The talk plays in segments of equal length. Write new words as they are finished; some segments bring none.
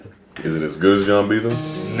Is it as good as John B though?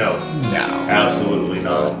 No, absolutely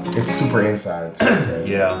not. It's super inside. Too, right?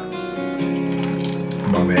 Yeah.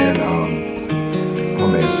 My man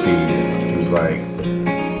Steve. He was like,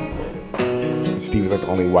 Steve was like the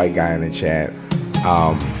only white guy in the chat.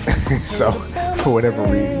 So for whatever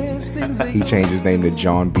reason, he changed his name to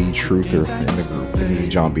John B. Truther in the group. He's a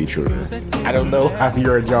John B. Truther. I don't know how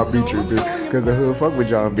you're a John B. Truther because the hood fuck with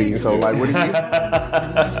John B. So like, what do you?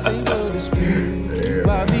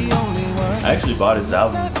 I actually bought his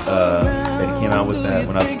album that he came out with that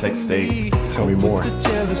when I was at Texas State. Tell me more. It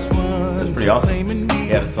was pretty awesome. He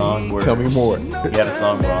had a song where Tell me more. He had a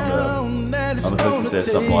song where on the hook he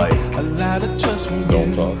says something like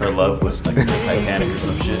Don't talk. her love was like the Titanic or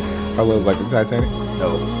some shit. Her love's like the Titanic.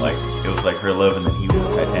 No, like it was like her love and then he was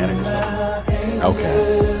the Titanic or something.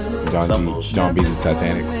 Okay. Some bullshit. John B's the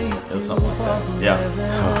Titanic. It was something like that. Yeah.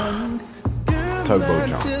 Tugboat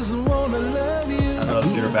John. I don't know if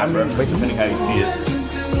it's good or bad reference, depending how you see it.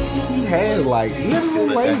 He had like he had a The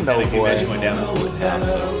little lane though, Titanic eventually boy. went down and split in half,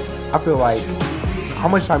 so. I feel like, how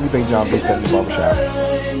much time do you think John B spent in the barbershop? I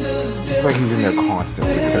feel like he's in there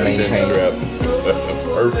constantly to maintain.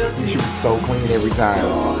 Perfect. He was so clean every time.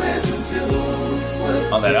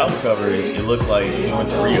 On that album cover, it looked like he went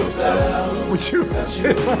to Rios though. Would you?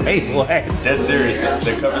 Wait, what? Dead serious.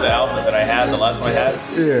 The cover of the album that I had, the last one I had,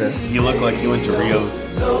 Yeah. he looked like he went to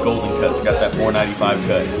Rios Golden Cuts. Got that 495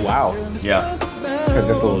 cut. Wow. Yeah,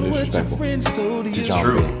 That's a little disrespectful to it's John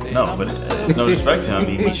true. B. No, but it's no disrespect to him.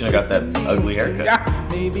 He should have got that ugly haircut.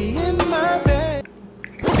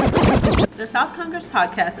 The South Congress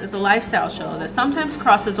podcast is a lifestyle show that sometimes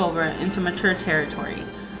crosses over into mature territory.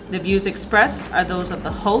 The views expressed are those of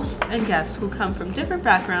the hosts and guests who come from different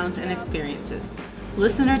backgrounds and experiences.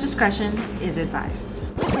 Listener discretion is advised.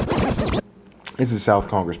 This is South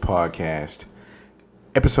Congress Podcast,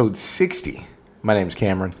 episode 60. My name's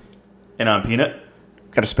Cameron. And I'm Peanut.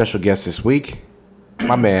 Got a special guest this week,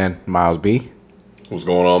 my man, Miles B. What's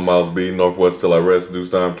going on, Miles B? Northwest till I rest. Deuce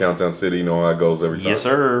time, Countdown City. You know how it goes every time. Yes,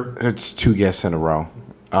 sir. It's 2 guests in a row.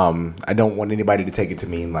 I don't want anybody to take it to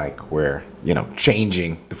mean like we're,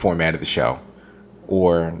 changing the format of the show.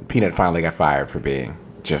 Or Peanut finally got fired for being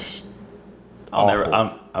just I'll never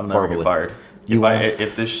Verbally. get fired.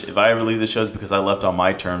 If I ever leave the show, it's because I left on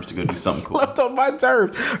my terms to go do something cool. left on my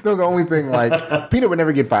terms. No, the only thing, Peanut would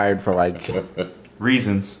never get fired for,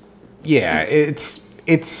 Reasons. yeah, it's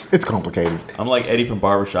complicated. I'm like Eddie from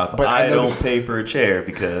Barbershop. But I I don't noticed- pay for a chair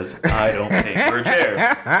because I don't pay for a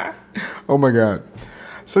chair. Oh, my God.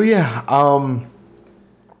 So, yeah, I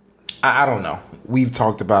don't know. We've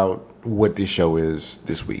talked about what this show is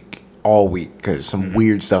this week, all week, because some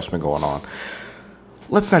weird stuff's been going on.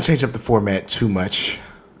 Let's not change up the format too much.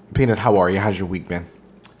 Peanut, how are you? How's your week been?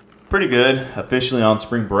 Pretty good. Officially on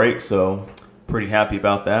spring break, so pretty happy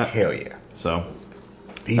about that. Hell yeah. So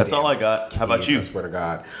that's all I got. How about you? I swear to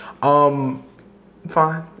God.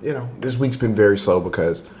 Fine. This week's been very slow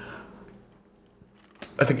because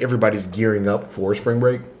I think everybody's gearing up for spring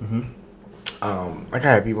break. I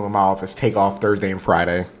had people in my office take off Thursday and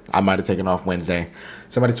Friday. I might have taken off Wednesday.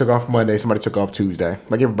 Somebody took off Monday. Somebody took off Tuesday.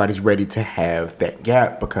 Everybody's ready to have that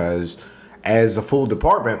gap because as a full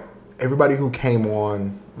department, everybody who came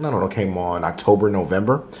on October,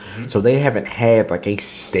 November. So they haven't had a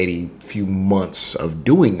steady few months of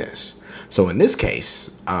doing this. So in this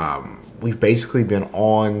case, we've basically been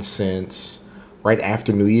on since right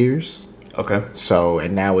after New Year's. Okay. So,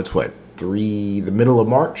 and now it's the middle of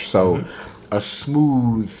March. So a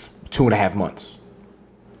smooth 2.5 months.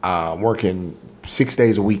 Working 6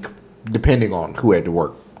 days a week, depending on who had to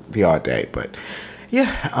work the odd day. But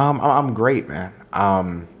yeah, I'm great, man.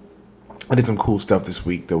 I did some cool stuff this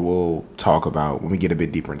week that we'll talk about when we get a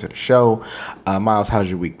bit deeper into the show. Miles, how's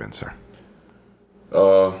your week been, sir?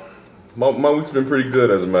 My week's been pretty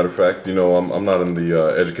good, as a matter of fact. I'm not in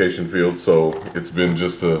the education field, so it's been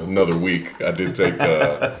just another week. I did take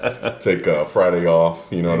Friday off.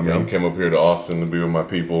 You know what I mean? Came up here to Austin to be with my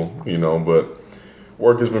people. But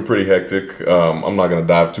work has been pretty hectic. I'm not going to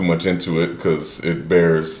dive too much into it because it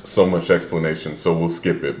bears so much explanation. So we'll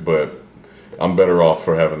skip it. But I'm better off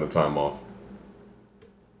for having the time off.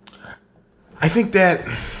 I think that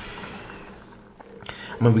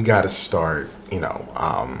we got to start.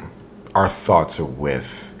 Our thoughts are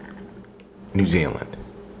with New Zealand.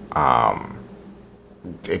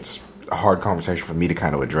 It's a hard conversation for me to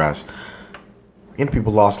kind of address.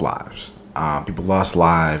 People lost lives. People lost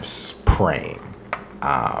lives praying.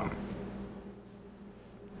 I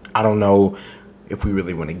don't know if we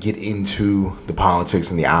really want to get into the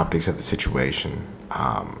politics and the optics of the situation.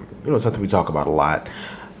 It's something we talk about a lot.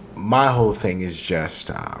 My whole thing is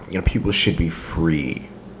just, people should be free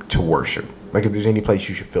to worship. Like, if there's any place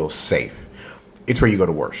you should feel safe, it's where you go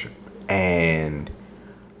to worship. And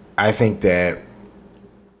I think that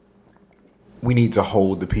we need to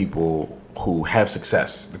hold the people who have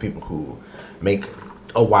success, the people who make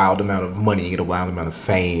a wild amount of money, get a wild amount of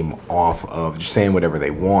fame off of just saying whatever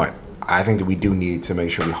they want. I think that we do need to make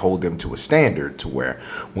sure we hold them to a standard to where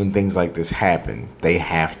when things like this happen, they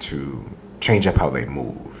have to change up how they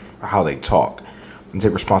move, how they talk, and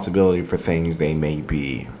take responsibility for things they may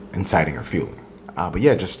be inciting or fueling. But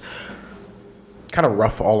yeah, just kind of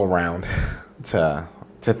rough all around to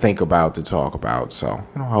think about, to talk about. So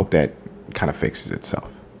I hope that kind of fixes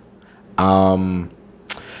itself.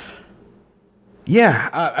 Yeah,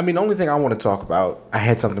 I mean, the only thing I want to talk about, I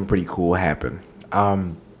had something pretty cool happen.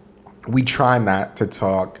 We try not to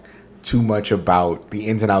talk too much about the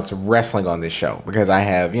ins and outs of wrestling on this show because I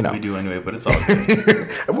have, We do anyway, but it's all good.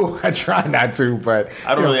 Well, I try not to, but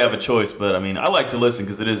I don't really have a choice, but I mean, I like to listen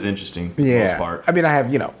because it is interesting for the most part. I mean, I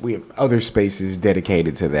have, we have other spaces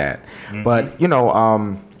dedicated to that. Mm-hmm. But,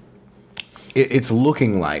 it's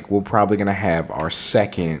looking like we're probably going to have our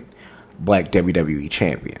second Black WWE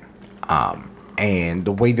champion. And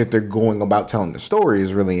the way that they're going about telling the story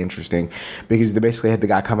is really interesting because they basically had the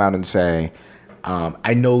guy come out and say,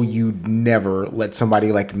 I know you'd never let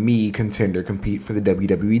somebody like me, contender, compete for the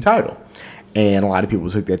WWE title. And a lot of people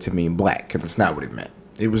took that to mean black because that's not what it meant.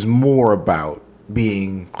 It was more about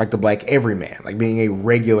being like the black everyman, like being a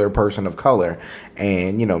regular person of color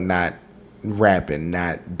and, not rapping,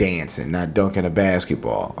 not dancing, not dunking a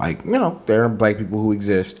basketball. Like, there are black people who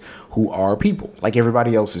exist who are people, like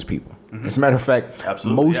everybody else is people. Mm-hmm. As a matter of fact,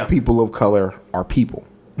 most people of color are people.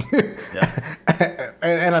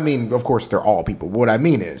 and I mean, of course, they're all people. What I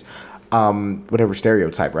mean is, whatever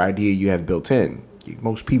stereotype or idea you have built in,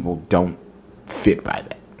 most people don't fit by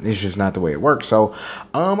that. It's just not the way it works. So,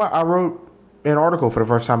 I wrote an article for the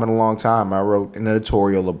first time in a long time. I wrote an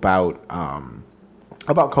editorial about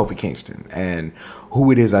Kofi Kingston and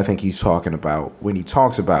who it is I think he's talking about when he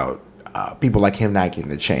talks about people like him not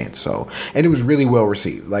getting a chance. So, and it was really well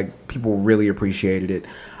received. Like, people really appreciated it.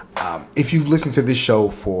 If you've listened to this show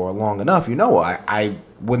for long enough, I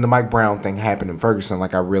when the Mike Brown thing happened in Ferguson,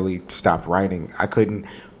 I really stopped writing. I couldn't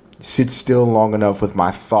sit still long enough with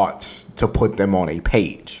my thoughts to put them on a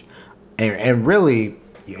page. And really,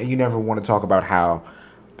 you never want to talk about how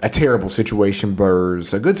a terrible situation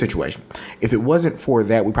blurs a good situation. If it wasn't for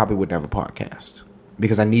that, we probably wouldn't have a podcast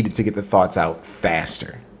because I needed to get the thoughts out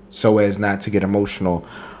faster so as not to get emotional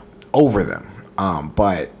over them.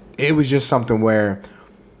 But it was just something where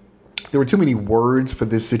there were too many words for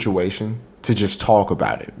this situation to just talk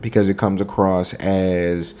about it because it comes across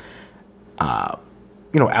as,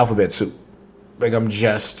 alphabet soup. Like I'm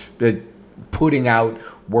just putting out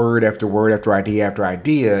word after word after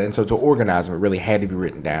idea. And so to organize them, it really had to be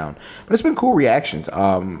written down. But it's been cool reactions.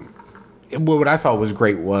 What I thought was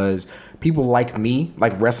great was people like me,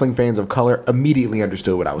 like wrestling fans of color, immediately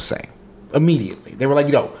understood what I was saying. Immediately. They were like,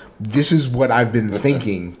 this is what I've been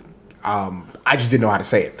thinking. I just didn't know how to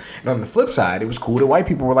say it. And on the flip side, it was cool that white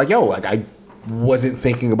people were like, I wasn't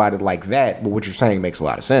thinking about it like that, but what you're saying makes a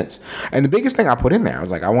lot of sense. And the biggest thing I put in there, I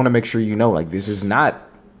was like, I want to make sure this is not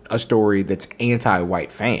a story that's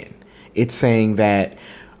anti-white fan. It's saying that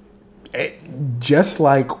just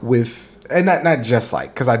like with, and not just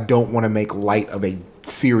like, because I don't want to make light of a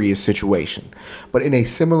serious situation, but in a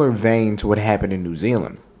similar vein to what happened in New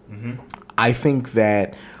Zealand, I think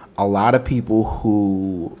that a lot of people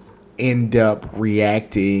who end up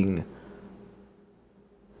reacting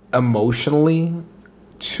emotionally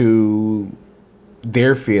to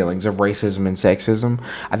their feelings of racism and sexism,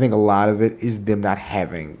 I think a lot of it is them not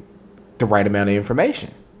having the right amount of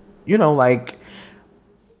information. Like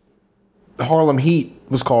Harlem Heat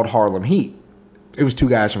was called Harlem Heat. It was two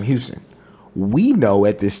guys from Houston. We know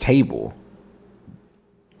at this table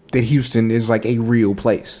that Houston is like a real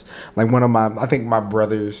place. Like I think my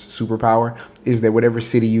brother's superpower is that whatever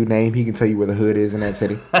city you name, he can tell you where the hood is in that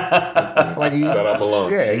city. Like shout out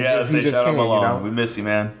Malone. Yeah, he just can. Malone. We miss you,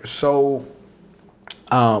 man. So,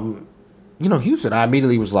 Houston, I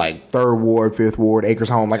immediately was like 3rd Ward, 5th Ward, Acres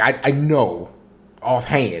Home. Like I know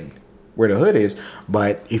offhand where the hood is,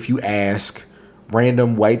 but if you ask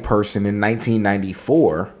random white person in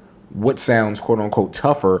 1994 what sounds quote unquote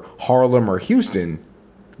tougher, Harlem or Houston,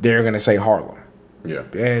 they're going to say Harlem. Yeah.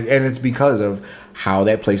 And it's because of how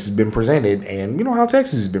that place has been presented and, how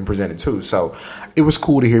Texas has been presented too. So it was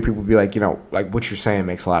cool to hear people be like, like what you're saying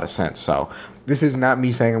makes a lot of sense. So this is not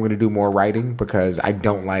me saying I'm going to do more writing because I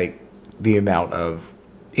don't like the amount of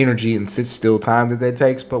energy and sit still time that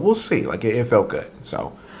takes, but we'll see. Like it felt good.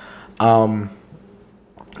 So,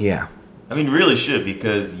 yeah. I mean, really should,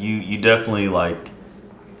 because you definitely like,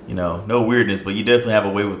 no weirdness, but you definitely have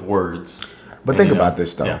a way with words. But think about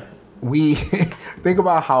this though. Yeah. We think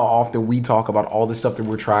about how often we talk about all the stuff that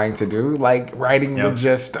we're trying to do. Like writing would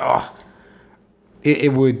just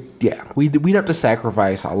it would we'd have to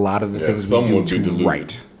sacrifice a lot of the things we do to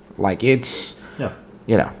write. Like it's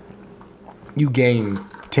you gain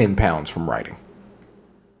 10 pounds from writing.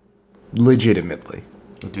 Legitimately.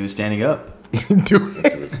 Do standing up.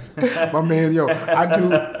 My man,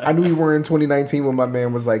 I knew we were in 2019 when my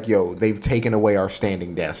man was like, they've taken away our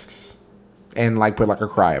standing desks. And like put like a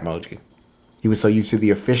cry emoji. He was so used to the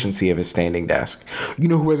efficiency of his standing desk. You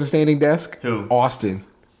know who has a standing desk? Who? Austin.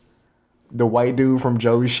 The white dude from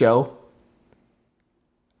Joey's show.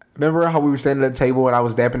 Remember how we were standing at the table and I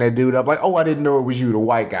was dapping that dude up? Like, I didn't know it was you, the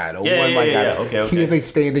white guy. The one white guy. Okay. He has a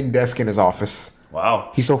standing desk in his office.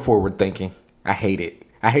 Wow. He's so forward thinking. I hate it.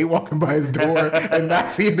 I hate walking by his door and not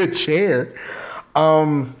seeing the chair.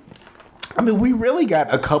 I mean, we really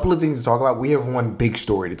got a couple of things to talk about. We have one big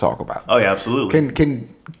story to talk about. Oh, yeah, absolutely.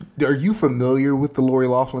 Are you familiar with the Lori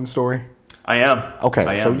Loughlin story? I am. Okay,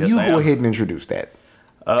 I am. You go ahead and introduce that.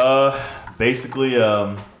 Basically,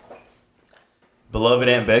 beloved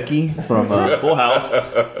Aunt Becky from Full House.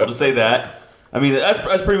 I'll just say that. I mean, that's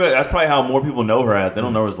pretty much, that's probably how more people know her as. They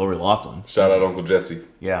don't know her as Lori Loughlin. Shout out Uncle Jesse.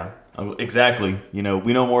 Yeah, exactly. We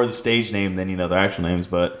know more as a stage name than their actual names,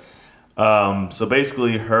 but. So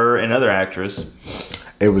basically, her and another actress.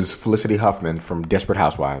 It was Felicity Huffman from Desperate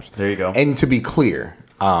Housewives. There you go. And to be clear,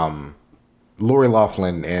 Lori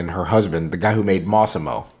Loughlin and her husband, the guy who made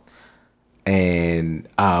Massimo, and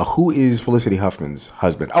who is Felicity Huffman's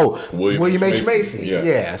husband? Oh, William H. Macy.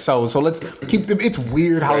 Yeah. So let's keep them. It's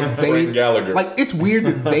weird how Frank Gallagher. Like it's weird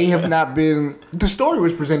that they have not been. The story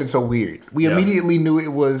was presented so weird. We immediately knew it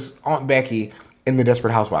was Aunt Becky and the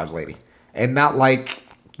Desperate Housewives lady, and not like.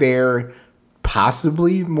 They're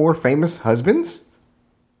possibly more famous husbands.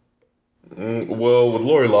 Well, with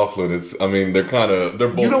Lori Loughlin, they're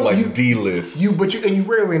both D-list. And you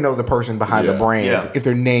rarely know the person behind the brand if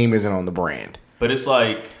their name isn't on the brand. But it's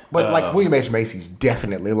like, like William H. Macy's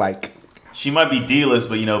definitely like. She might be D-list,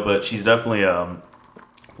 but she's definitely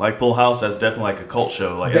like Full House has definitely like a cult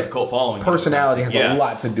show, like has a cult following. Personality has a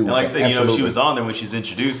lot to do with it. And like I said, she was on there when she's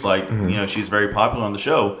introduced, like she's very popular on the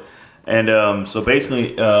show. And so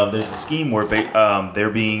basically, there's a scheme where they're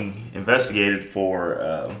being investigated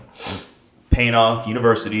for paying off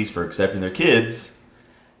universities for accepting their kids.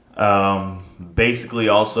 Basically,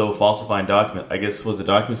 also falsifying documents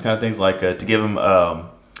kind of things, like to give them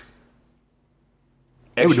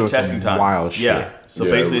extra testing time. Wild shit. Yeah. So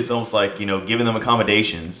basically, it's almost like giving them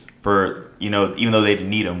accommodations for even though they didn't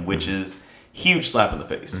need them, which is huge slap in the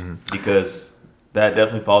face because. That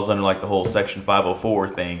definitely falls under like the whole Section 504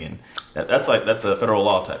 thing, and that's a federal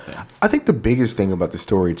law type thing. I think the biggest thing about the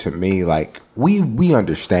story to me, like we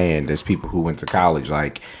understand as people who went to college,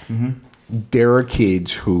 like there are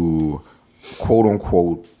kids who, quote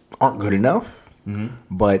unquote, aren't good enough,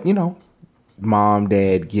 but mom,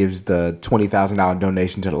 dad gives the $20,000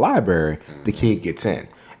 donation to the library, the kid gets in,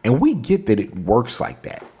 and we get that it works like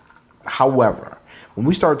that. However, when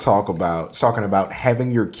we start talking about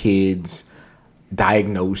having your kids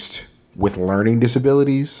diagnosed with learning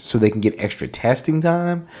disabilities so they can get extra testing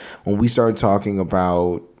time, when we start talking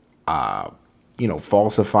about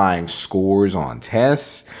falsifying scores on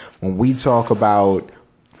tests, when we talk about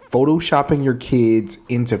photoshopping your kids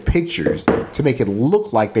into pictures to make it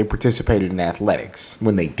look like they participated in athletics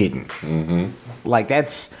when they didn't, like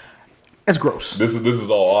that's gross. This is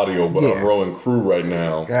all audio, but I'm rowing crew right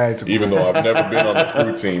now. Even though I've never been on the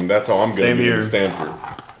crew team, that's how I'm going to get to Stanford.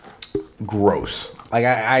 Gross. Like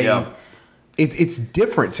it's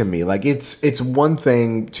different to me. Like it's one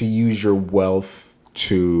thing to use your wealth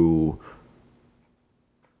to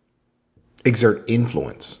exert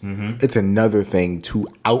influence. It's another thing to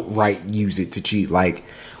outright use it to cheat. Like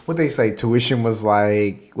what they say, tuition was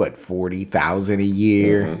like $40,000 a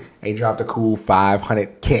year. They dropped a cool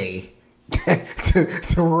 $500K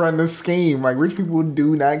to run the scheme. Like rich people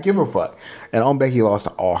do not give a fuck. And Aunt Becky lost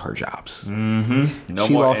all her jobs.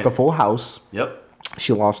 She lost the Full House. Yep.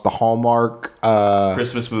 She lost the Hallmark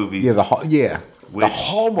Christmas movies. The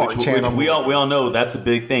Hallmark channel. Which we all know that's a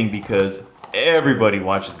big thing because everybody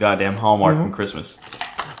watches goddamn Hallmark on Christmas.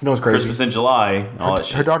 You know what's crazy? Christmas in July.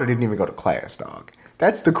 Her daughter didn't even go to class, dog.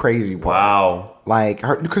 That's the crazy part. Wow. Like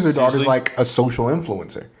because her daughter's like a social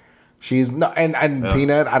influencer. She's not, and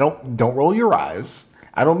Peanut. I don't roll your eyes.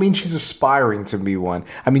 I don't mean she's aspiring to be one.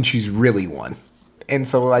 I mean she's really one. And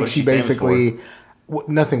so like she basically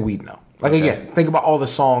nothing we know. Like again, think about all the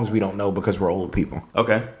songs we don't know because we're old people.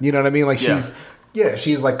 Okay. You know what I mean? Like she's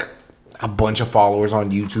like a bunch of followers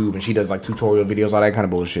on YouTube, and she does like tutorial videos, all that kind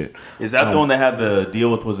of bullshit. Is that the one that had the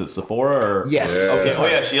deal with, was it Sephora? Or? Yes. Yeah. Okay. Oh,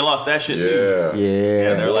 yeah, she lost that shit, too. Yeah.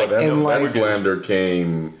 Yeah. They're like, that and like- slander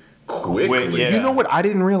came quickly. Yeah. You know what I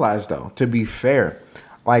didn't realize though, to be fair,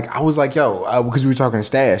 like I was like, yo, because we were talking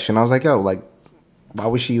Stash, and I was like, yo, like, why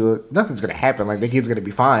was she? Nothing's gonna happen. Like the kid's gonna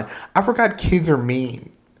be fine. I forgot kids are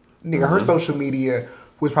mean. Nigga, her social media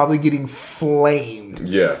was probably getting flamed.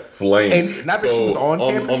 Yeah, flame. And not that she was on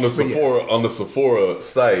campus, but on the Sephora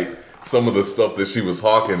site, some of the stuff that she was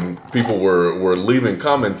hawking, people were leaving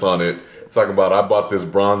comments on it, talking about I bought this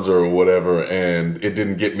bronzer or whatever, and it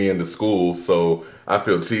didn't get me into school, so I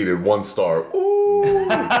feel cheated. 1 star. Ooh,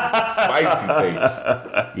 spicy taste.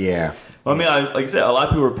 Yeah, Well, I mean, like I said, a lot of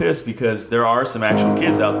people are pissed because there are some actual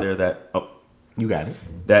kids out there that you got it.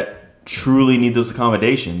 that truly need those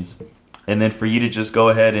accommodations, and then for you to just go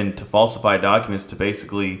ahead and to falsify documents to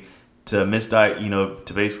basically to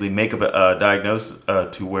basically make up a diagnosis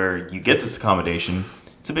to where you get this accommodation,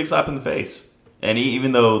 it's a big slap in the face. And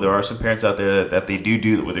even though there are some parents out there that they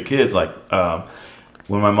do that with their kids, like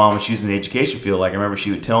when my mom, when she was in the education field, like I remember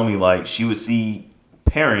she would tell me like she would see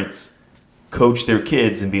parents coach their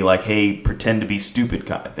kids and be like, hey, pretend to be stupid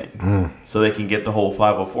kind of thing. So they can get the whole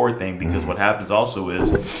 504 thing, because what happens also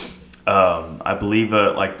is I believe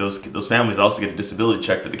like those families also get a disability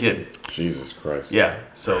check for the kid. Jesus Christ. Yeah.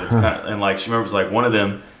 So it's kind of, and like she remembers like one of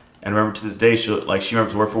them, and I remember to this day, she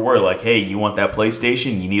remembers word for word, like, hey, you want that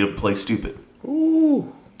PlayStation? You need to play stupid.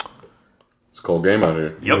 Ooh. It's a cold game out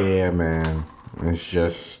here. Yep. Yeah, man. It's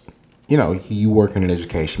just, you work in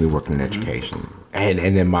education, we work in education. And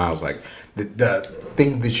then Miles, like, the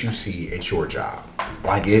thing that you see at your job,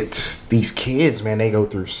 like, it's these kids, man, they go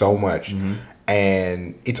through so much.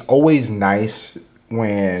 And it's always nice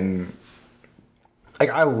when,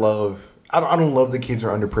 like, I don't love the kids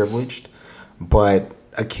are underprivileged, but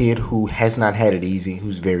a kid who has not had it easy,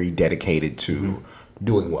 who's very dedicated to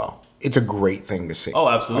doing well. It's a great thing to see. Oh,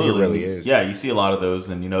 absolutely. Like, it really is. Yeah, you see a lot of those,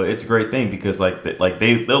 and it's a great thing because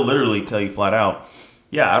they'll literally tell you flat out,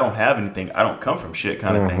 yeah, I don't have anything, I don't come from shit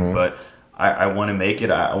kind of thing, but I want to make it.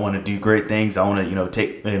 I want to do great things. I want to be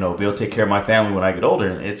able to take care of my family when I get older,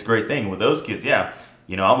 and it's a great thing with those kids. Yeah,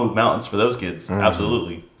 I'll move mountains for those kids.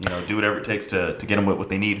 Absolutely. Do whatever it takes to get them what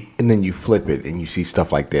they need. And then you flip it and you see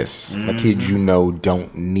stuff like this. The kids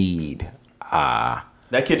don't need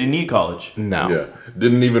That kid didn't need college. no. Yeah.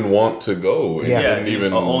 Didn't even want to go. And Yeah. Didn't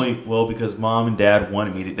even. Only because mom and dad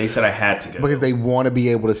wanted me to. They said I had to go Because they want to be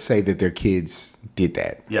able to say that their kids did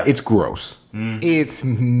that. Yeah. It's gross. It's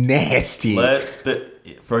nasty.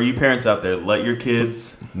 For you parents out there, let your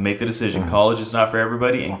kids make the decision. College is not for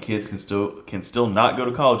everybody, and kids can still not go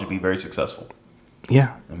to college and be very successful.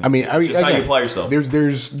 Yeah. I mean, it's just how you apply yourself.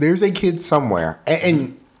 There's a kid somewhere.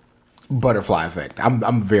 And butterfly effect.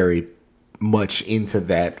 I'm very much into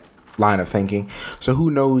that line of thinking. So who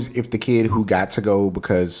knows if the kid who got to go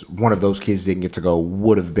because one of those kids didn't get to go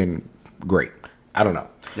would have been great. I don't know.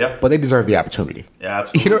 Yeah. But they deserve the opportunity. Yeah,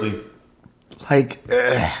 absolutely.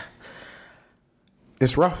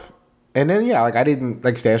 It's rough. And then I didn't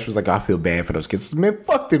like Stash was like, I feel bad for those kids. Man,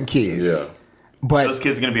 fuck them kids. Yeah. But Those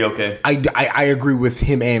kids are gonna be okay. I agree with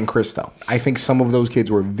him and Chris though. I think some of those kids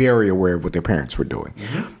were very aware of what their parents were doing.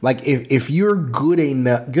 Like if you're good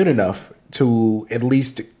enough to at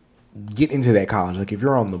least get into that college, like if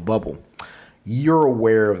you're on the bubble, you're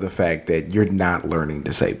aware of the fact that you're not learning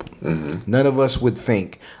disabled. None of us would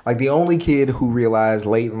think. Like the only kid who realized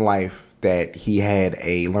late in life that he had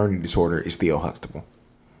a learning disorder is Theo Huxtable.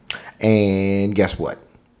 And guess what?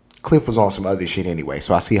 Cliff was on some other shit anyway,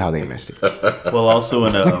 so I see how they missed it. Well, also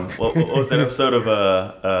in what was that episode of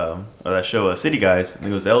that show, City Guys? I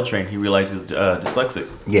think it was L Train. He realized he was dyslexic.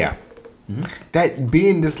 Yeah. That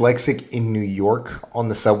being dyslexic in New York on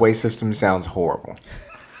the subway system sounds horrible.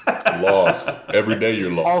 Lost. Every day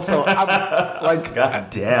you're lost. Also, I'm like, God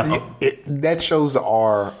damn. that shows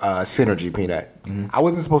our synergy, Peanut. I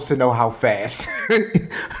wasn't supposed to know how fast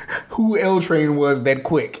who L Train was that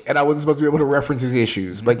quick, and I wasn't supposed to be able to reference his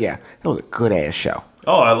issues. But yeah, that was a good ass show.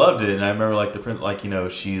 Oh, I loved it, and I remember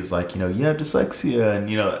she's like, you have dyslexia, and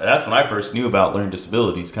that's when I first knew about learning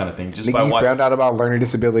disabilities, kind of thing. Just by You watching found out about learning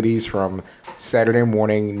disabilities from Saturday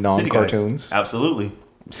morning non-cartoons. Absolutely.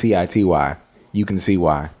 CITY. You can see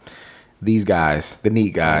why. These guys, the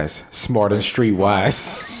neat guys, smart and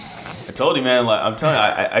streetwise. I told you, man. Like I'm telling you,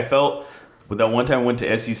 I felt with that one time I went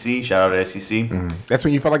to SEC. Shout out to SEC. That's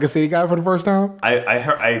when you felt like a city guy for the first time?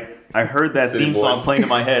 I heard that City theme boys. song playing in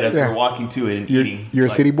my head as we Yeah. were walking to it and eating. You're a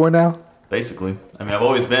Like, city boy now? basically. I mean, I've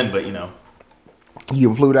always been, but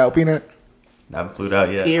You flued out, Peanut? I haven't flued out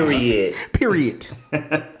yet. Period.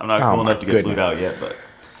 I'm not Oh, cool my enough to get goodness. flued out yet, but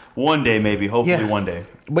One day, maybe. Hopefully, Yeah. one day.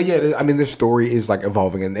 But yeah, I mean, this story is like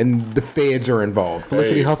evolving, and the feds are involved.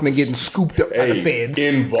 Felicity Huffman getting scooped up by the feds.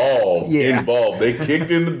 Involved. They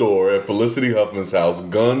kicked in the door at Felicity Huffman's house,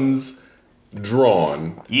 guns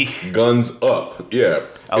drawn, Yeesh. guns up. Yeah.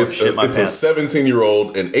 I would shit my it's a pants.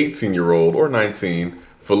 17-year-old, an 18-year-old, or 19,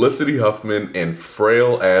 Felicity Huffman, and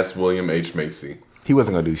frail-ass William H. Macy. He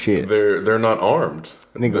wasn't gonna do shit. They're not armed.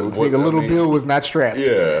 Nigga, Little Bill was not strapped.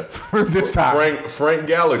 Yeah. For this time. Frank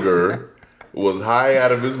Gallagher was high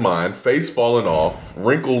out of his mind, face falling off,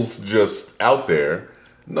 wrinkles just out there.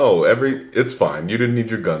 No, it's fine. You didn't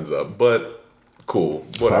need your guns up, but cool.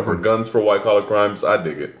 Whatever. Guns for white collar crimes, I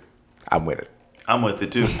dig it. I'm with it. I'm with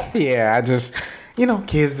it too. Yeah, I just,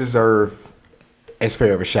 kids deserve as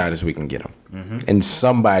fair of a shot as we can get them. Mm-hmm. And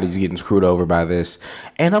somebody's getting screwed over by this.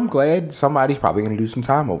 And I'm glad somebody's probably going to do some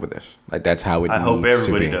time over this. Like, that's how it I needs hope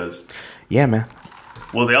everybody to be. does. Yeah, man.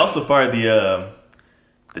 Well, they also fired the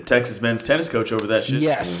Texas men's tennis coach over that shit.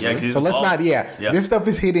 Yes. Yeah, 'cause he's So let's involved. not, Yeah. This stuff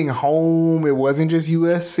is hitting home. It wasn't just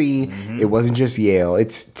USC. Mm-hmm. It wasn't just Yale.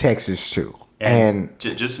 It's Texas, too. And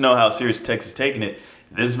just to know how serious Texas is taking it,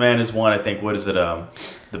 this man has won, I think, what is it,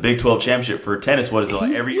 the Big 12 championship for tennis. What is it,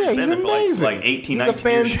 like every year? he's He's been there for amazing. like 18, He's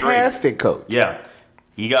 19 years a straight. fantastic coach. Yeah.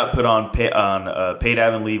 He got put on paid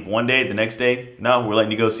admin leave one day. The next day, no, we're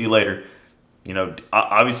letting you go. See you later.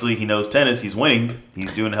 Obviously he knows tennis. He's winning.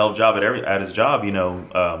 He's doing a hell of a job at his job.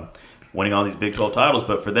 Winning all these Big 12 titles.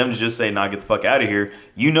 But for them to just say, "Nah, get the fuck out of here,"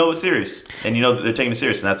 it's serious, and that they're taking it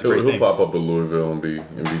serious, and that's a great He'll thing. pop up in Louisville and be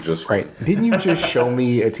just Right. Didn't you just show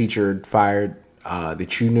me a teacher fired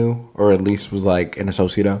that you knew, or at least was like an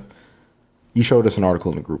associate of? You showed us an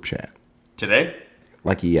article in the group chat. Today?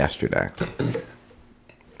 Like yesterday.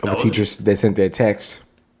 Of a was teacher that sent that text.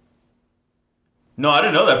 No, I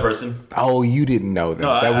didn't know that person. Oh, you didn't know that.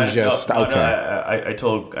 No, That was just, no, okay.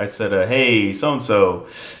 I said, hey, so and so,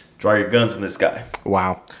 draw your guns on this guy.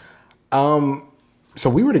 Wow. So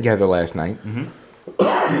we were together last night.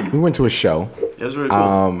 We went to a show. It was really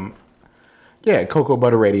cool. Yeah, Cocoa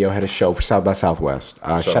Butter Radio had a show for South by Southwest.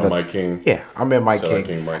 Shout out Mike King. Yeah, I met Mike Shout out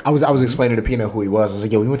King. King Mike. I was explaining to Pino who he was. I was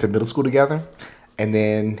like, we went to middle school together, and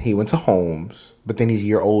then he went to Holmes, but then he's a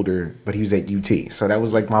year older, but he was at UT. So that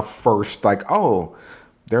was like my first, there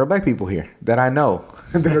are black people here that I know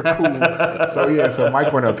that are cool. So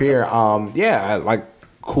Mike went up here.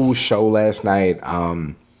 Cool show last night.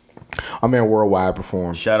 Our man Worldwide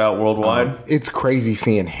performed. Shout out Worldwide. It's crazy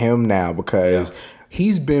seeing him now because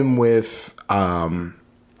he's been with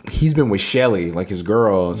Shelly, like his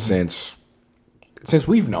girl, since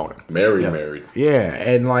we've known him. married. Yeah,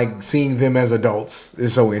 and seeing them as adults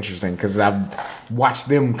is so interesting because I've watched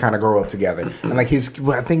them kind of grow up together. And I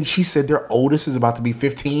think she said their oldest is about to be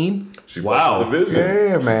 15. She Wow. fucks with the vision.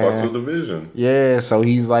 Yeah, man. She fucks with the vision. Yeah, so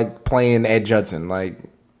he's playing Ed Judson,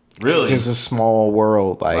 Really? It's just a small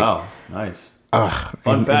world, Wow, nice.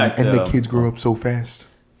 Fun fact, and the kids grew up so fast.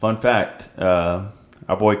 Fun fact, our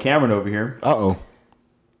boy Cameron over here, What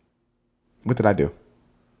did I do?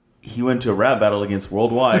 he went to a rap battle against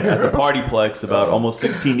Worldwide at the Partyplex about almost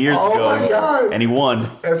 16 years ago. Oh my God. And he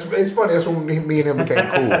won. It's funny. That's when me and him became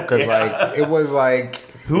cool because it was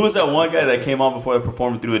Who was that one guy that came on before the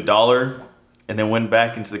performance threw $1 and then went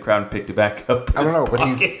back into the crowd and picked it back up? I don't know, but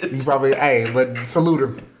he probably but salute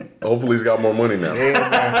him. Hopefully he's got more money now. Yeah,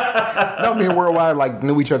 man. No, me and Worldwide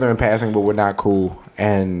knew each other in passing, but we're not cool.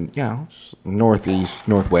 And northeast,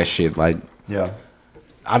 northwest shit. Yeah.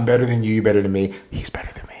 I'm better than you. You're better than me. He's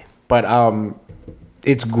better than me. But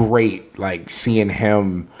it's great seeing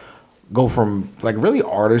him go from really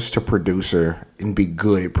artist to producer and be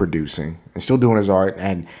good at producing and still doing his art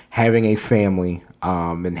and having a family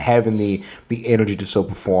and having the energy to still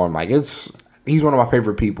perform. He's one of my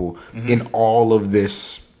favorite people in all of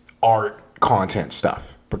this art content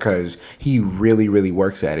stuff because he really, really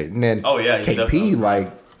works at it. And then KP,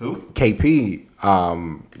 Who? KP,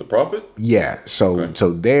 The Prophet? yeah. So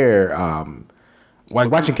they're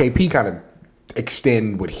watching KP kind of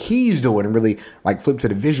extend what he's doing and really flip to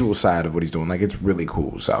the visual side of what he's doing. It's really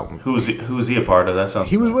cool. So Who's he a part of? That sounds.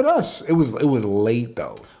 he was with us. It was late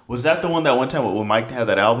though. Was that the one that one time when Mike had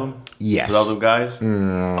that album? Yes. With all those guys?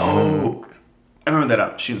 Oh. I remember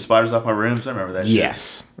that. Shooting spiders off my rims. I remember that shit.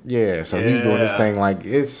 Yes. Yeah. So he's doing this thing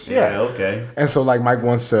Okay. And so Mike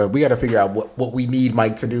wants to. We got to figure out what we need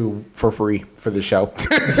Mike to do for free for the show. It's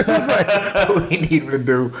what we need him to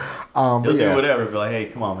do. He'll do whatever. Be like, hey,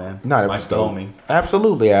 come on, man. No, that Mike's was the dope. homie.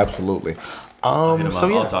 Absolutely. Hit him up. I'll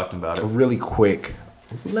talk to him about it. Really quick.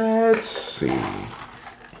 Let's see. I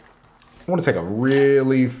want to take a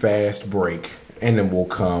really fast break, and then we'll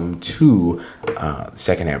come to the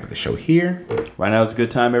second half of the show here. Right now is a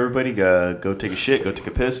good time, everybody. Go take a shit, go take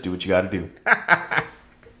a piss, do what you got to do.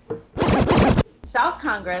 South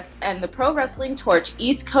Congress and the Pro Wrestling Torch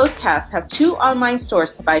East Coast Cast have 2 online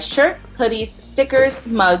stores to buy shirts, hoodies, stickers,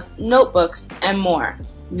 mugs, notebooks, and more.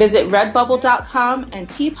 Visit redbubble.com and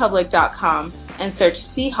tpublic.com and search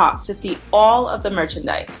Seahawk to see all of the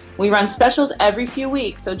merchandise. We run specials every few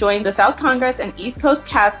weeks, so join the South Congress and East Coast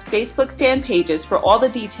Cast Facebook fan pages for all the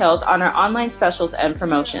details on our online specials and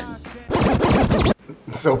promotions.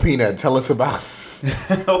 So, Peanut, tell us about...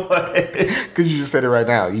 What? Because you just said it right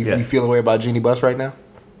now. You feel a way about Jeannie Buss right now?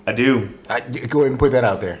 I do. Go ahead and put that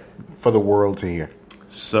out there for the world to hear.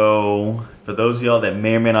 So, for those of y'all that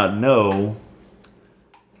may or may not know,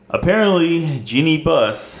 apparently Jeannie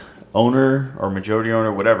Buss, owner or majority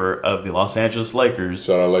owner, whatever, of the Los Angeles Lakers,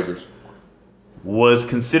 Shout out Lakers, was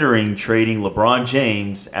considering trading LeBron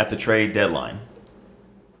James at the trade deadline.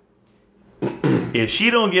 If she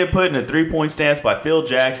don't get put in a 3-point stance by Phil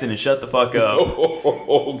Jackson and shut the fuck up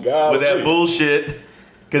God, with that bullshit,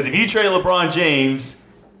 because if you trade LeBron James,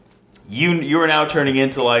 you're now turning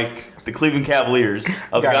into like the Cleveland Cavaliers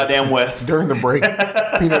of the goddamn West. During the break,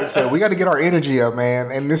 Peanut said, "We got to get our energy up,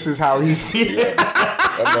 man." And this is how he's.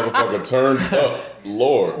 That motherfucker turned up,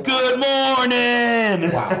 Lord. Good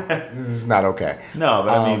morning. Wow, this is not okay. No,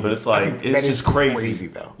 but I mean, but it's like it's just crazy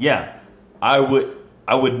though. Yeah, I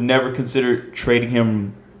would never consider trading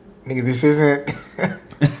him. Nigga, this isn't.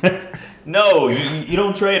 No, you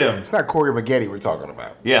don't trade him. It's not Corey Maggette we're talking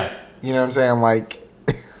about. Yeah, You know what I'm saying? Like,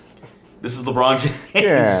 this is LeBron James.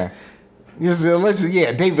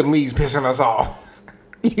 yeah, David Lee's pissing us off.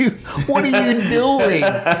 What are you doing?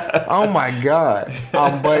 Oh my god!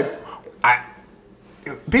 But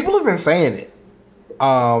people have been saying it.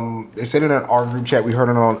 They said it in our group chat. We heard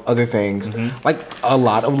it on other things. Mm-hmm. Like, a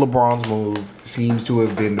lot of LeBron's move seems to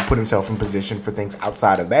have been to put himself in position for things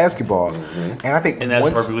outside of basketball. Mm-hmm. And that's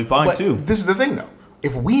perfectly fine too. This is the thing, though.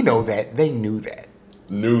 If we know that, they knew that.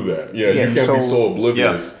 Yeah, you can't be so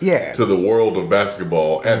oblivious to the world of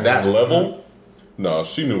basketball at that level. No,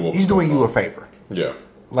 she knew what he's doing you a favor. Yeah.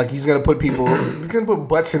 Like, he's going to put people, he's going to put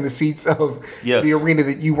butts in the seats of the arena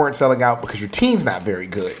that you weren't selling out because your team's not very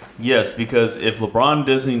good. Yes, because if LeBron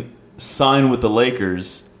doesn't sign with the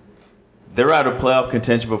Lakers, they're out of playoff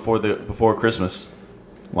contention before Christmas.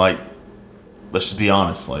 Like, let's just be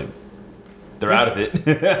honest. Like, they're out of it.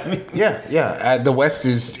 I mean, yeah. The West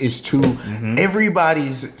is too. Mm-hmm.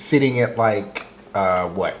 Everybody's sitting at like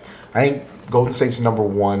what? I think Golden State's number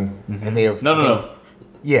 1, and they have no.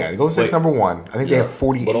 Yeah, Golden State's number 1. I think they have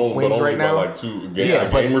 48 wins right now. Like a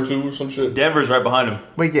game or 2 or some shit. Denver's right behind them.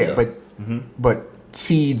 But but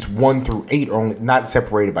seeds 1 through 8 are only not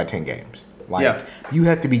separated by 10 games. Like, you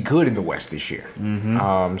have to be good in the West this year. Mm-hmm.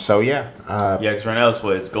 Because right now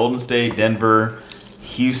it's Golden State, Denver,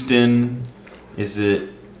 Houston. Is it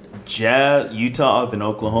Jazz, Utah, then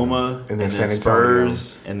Oklahoma, and then San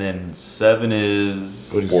Spurs, and then 7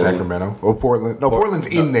 is Sacramento or Portland. No, Portland's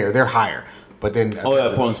in there. They're higher. But then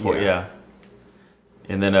Portland's 4, yeah.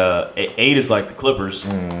 And then 8 is like the Clippers.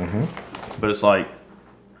 Mm-hmm. But it's like,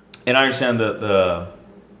 and I understand the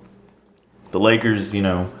Lakers, they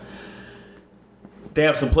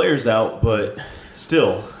have some players out, but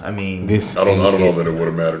still, I mean, I don't know that it would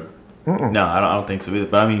have mattered. No, I don't think so either.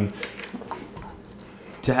 But I mean,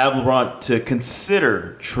 to have LeBron, to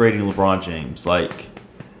consider trading LeBron James, like,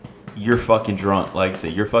 you're fucking drunk. Like I say,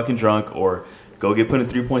 you're fucking drunk, or go get put in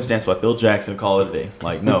 3-point stance by Phil Jackson and call it a day.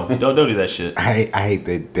 Like, no, don't do that shit. I hate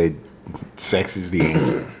that sex is the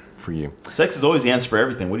answer for you. Sex is always the answer for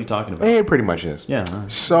everything. What are you talking about? It pretty much is. Yeah.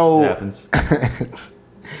 So, it happens.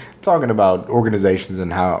 Talking about organizations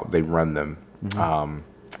and how they run them. Mm-hmm.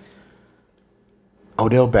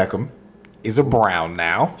 Odell Beckham is a Brown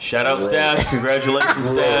now. Shout out Stash. Congratulations,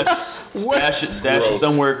 Stash. Stash is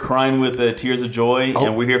somewhere crying with tears of joy,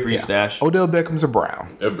 and we're here for you, Stash. Odell Beckham's a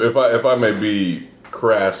Brown. If I may be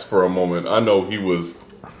crass for a moment, I know he was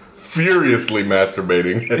furiously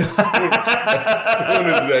masturbating as soon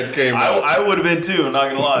as that came out. I would have been too, I'm not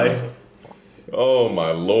going to lie. Oh,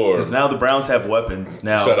 my Lord. Because now the Browns have weapons.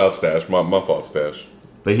 Now, shout out Stash. My fault, Stash.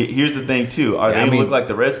 But here's the thing, too. Are they look like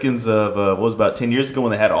the Redskins of, what was about 10 years ago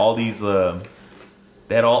when they had all these...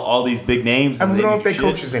 They had all these big names. I mean, we don't know if their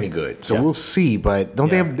coach is any good, so we'll see. But don't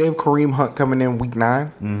they have Kareem Hunt coming in week 9?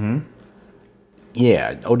 Mm-hmm.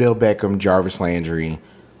 Yeah, Odell Beckham, Jarvis Landry,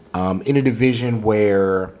 in a division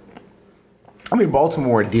where, I mean,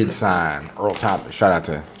 Baltimore did sign Earl Thomas. Shout out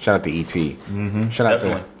to ET. Mm-hmm. Shout out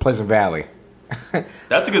to Pleasant Valley,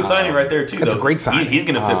 That's a good signing right there too. That's though. a great signing. He's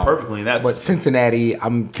going to fit perfectly in that. But Cincinnati,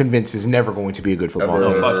 I'm convinced, is never going to be a good football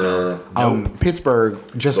team. Fuck no. Pittsburgh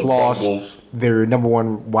just The lost Bungles. their number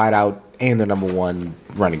one wideout and their number one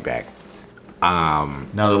running back. Now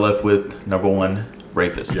they're left with number one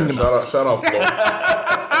rapist. Yeah, shout out, Flo.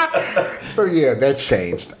 So yeah, that's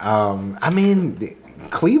changed. I mean,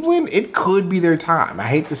 Cleveland, it could be their time. I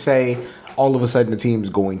hate to say all of a sudden the team's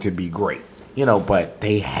going to be great, but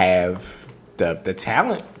they have the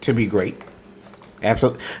talent to be great.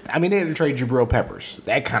 Absolutely. I mean, they had to trade Jabril Peppers.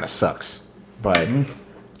 That kind of sucks, but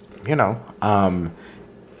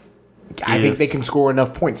I think they can score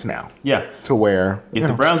enough points now. Yeah. To where If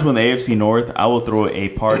the Browns win the AFC North, I will throw a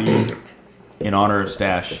party in honor of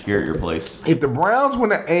Stash here at your place. If the Browns win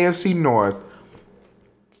the AFC North,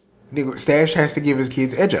 nigga, Stash has to give his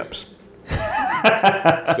kids edge ups.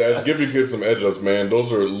 Stash, give your kids some edge ups, man.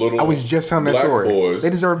 Those are little. I was just telling that black story. boys. They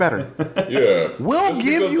deserve better. Yeah. We'll Just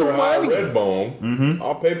give because you they're high money. Red bone,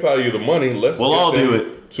 I'll PayPal you the money. We'll all do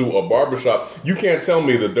it. To a barbershop. You can't tell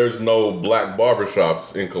me that there's no black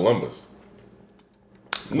barbershops in Columbus.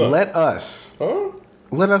 No. Let us Huh?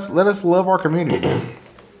 let us love our community.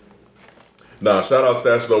 Nah, shout out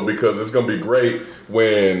Stash though, because it's gonna be great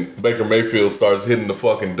when Baker Mayfield starts hitting the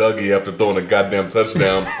fucking Dougie after throwing a goddamn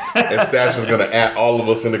touchdown, and Stash is gonna add all of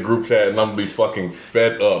us in the group chat, and I'm gonna be fucking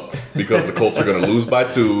fed up because the Colts are gonna lose by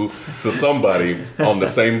 2 to somebody at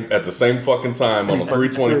the same fucking time on a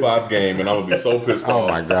 325 game, and I'm gonna be so pissed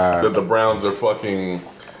off my God. that the Browns are fucking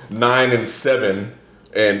 9-7.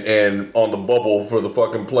 And on the bubble for the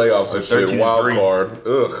fucking playoffs and shit, 13-3. wild card.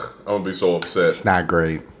 Ugh, I'm gonna be so upset. It's not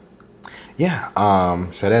great. Yeah,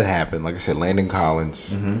 so that happened. Like I said, Landon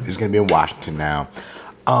Collins is going to be in Washington now.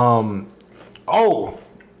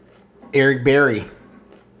 Eric Berry.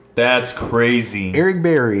 That's crazy. Eric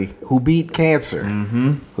Berry, who beat cancer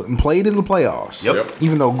and played in the playoffs. Yep.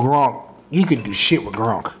 Even though Gronk, he could do shit with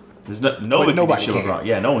Gronk. There's nobody nobody can. can.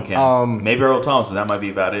 Yeah, no one can. Maybe Earl Thompson. That might be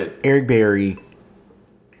about it. Eric Berry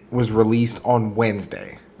was released on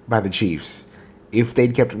Wednesday by the Chiefs. If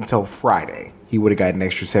they'd kept him until Friday, he would have got an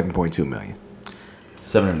extra $7.2 million.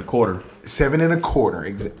 7.25.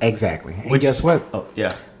 7.25, exactly. And Which guess is- what? Oh yeah.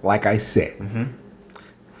 Like I said,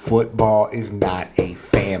 football is not a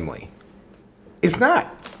family. It's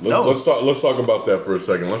not. Let's talk about that for a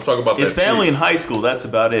second. Let's talk about It's that. family tweet. in high school. That's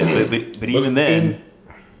about it. But even then.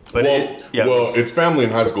 Well, it's family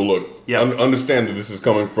in high school. Look, Yeah. Understand that this is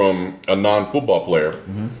coming from a non-football player.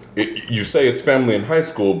 You say it's family in high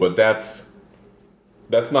school, but that's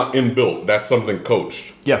not inbuilt. That's something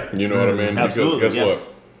coached. Yeah. You know what I mean? Absolutely, Because guess yeah. what?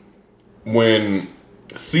 When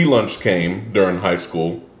Sea Lunch came during high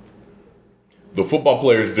school, the football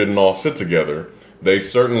players didn't all sit together. They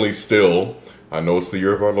certainly still, I know it's the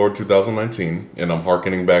year of our Lord 2019, and I'm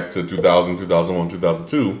hearkening back to 2000, 2001,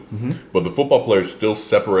 2002, but the football players still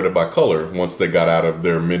separated by color once they got out of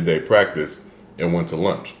their midday practice and went to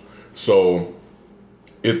lunch. So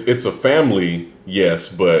it's a family, yes,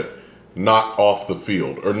 but not off the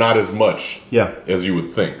field, or not as much as you would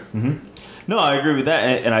think. No, I agree with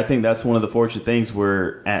that, and I think that's one of the fortunate things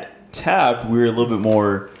where at Taft we're a little bit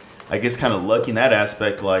more, I guess, kind of lucky in that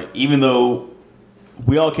aspect. Like, even though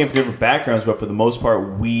we all came from different backgrounds, but for the most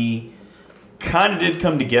part, we kind of did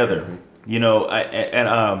come together.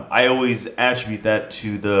 I always attribute that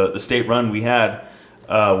to the state run we had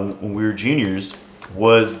when we were juniors.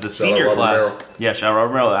 Was the senior Robert class? Merrill. Yeah, shout out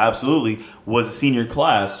Robert Merrill. Absolutely, was the senior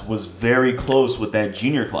class was very close with that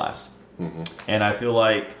junior class, and I feel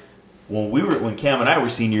like when Cam and I were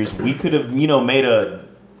seniors, we could have made a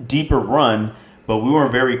deeper run, but we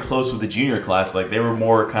weren't very close with the junior class. Like, they were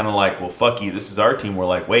more kind of like, well, fuck you, this is our team. We're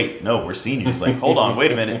like, wait, no, we're seniors. Like, hold on,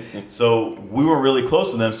 wait a minute. So we weren't really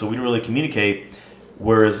close with them, so we didn't really communicate.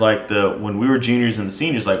 Whereas like when we were juniors and the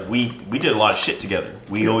seniors, like we did a lot of shit together.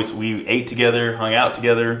 We ate together, hung out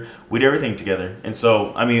together, we did everything together. And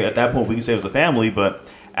so, I mean, at that point we can say it was a family,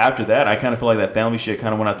 but after that, I kind of feel like that family shit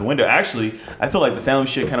kind of went out the window. Actually, I feel like the family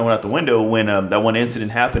shit kind of went out the window when that one incident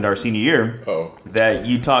happened our senior year that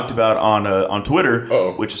you talked about on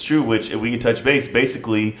Twitter, which is true, which we can touch base.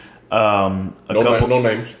 Basically, no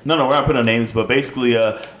names. No, we're not putting on names, but basically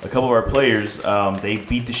a couple of our players, they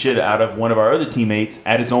beat the shit out of one of our other teammates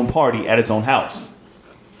at his own party, at his own house.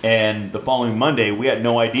 And the following Monday, we had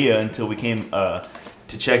no idea until we came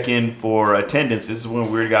to check in for attendance. This is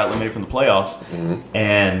when we got eliminated from the playoffs.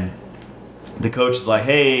 And the coach is like,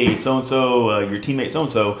 hey, so-and-so, your teammate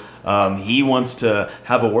so-and-so, he wants to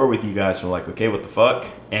have a word with you guys. We're like, okay, what the fuck?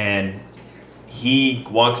 And he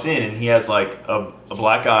walks in and he has like a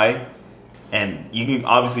black eye And you can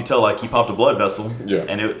obviously tell, like, he popped a blood vessel. Yeah.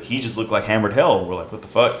 And he just looked like hammered hell. We're like, what the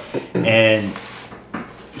fuck? And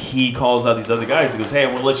he calls out these other guys. He goes, hey, I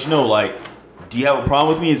want to let you know, like, do you have a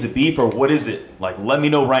problem with me? Is it beef or what is it? Like, let me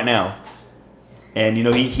know right now. And, you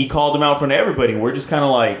know, he called him out in front of everybody. And we're just kind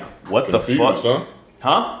of like, what Confused, the fuck? huh?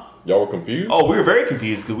 Huh? Y'all were confused? Oh, we were very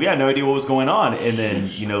confused because we had no idea what was going on. And then,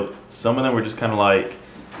 you know, some of them were just kind of like,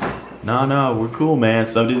 no, we're cool, man.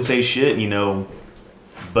 Some didn't say shit, you know.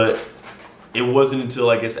 But it wasn't until,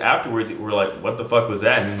 I guess, afterwards that we're like, what the fuck was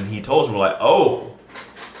that? And he told us, we're like, oh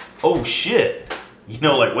shit. You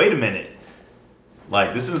know, like, wait a minute.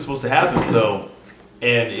 Like, this isn't supposed to happen. So,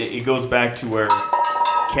 and it goes back to where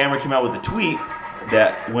Cameron came out with a tweet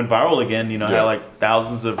that went viral again, you know, had like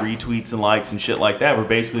thousands of retweets and likes and shit like that, where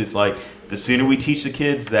basically it's like, the sooner we teach the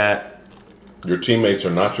kids that your teammates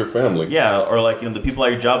are not your family. Yeah, or like, you know, the people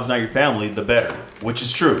at your job is not your family, the better, which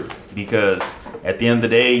is true. Because at the end of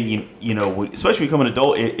the day, you know, especially when you become an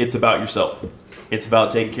adult, it's about yourself. It's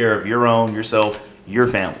about taking care of yourself, your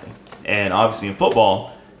family. And obviously in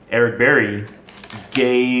football, Eric Berry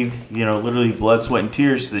gave, you know, literally blood, sweat, and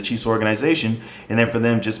tears to the Chiefs organization, and then for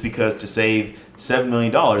them, just because to save $7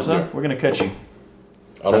 million, we're going to cut you.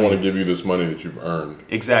 I don't want to give you this money that you've earned.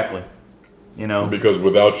 Exactly. You know? Because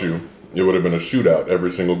without you, it would have been a shootout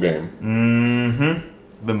every single game.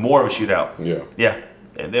 Mm-hmm. Been more of a shootout. Yeah. Yeah.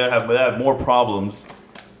 And they'd have more problems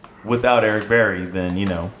without Eric Berry than, you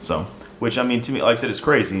know, so. Which, I mean, to me, like I said, it's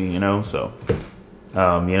crazy, you know, so. You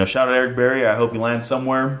know, shout out Eric Berry. I hope he lands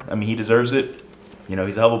somewhere. I mean, he deserves it. You know,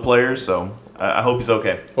 he's a hell of a player, so I hope he's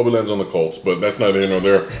okay. Hope he lands on the Colts, but that's neither here nor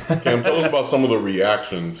there. Cam, tell us about some of the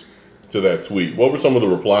reactions to that tweet. What were some of the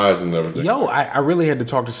replies and everything? Yo, I really had to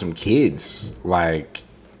talk to some kids. Like,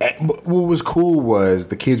 what was cool was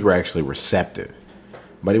the kids were actually receptive,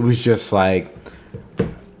 but it was just like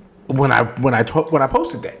when I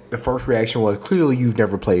posted that, the first reaction was, clearly you've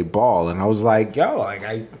never played ball, and I was like, yo, like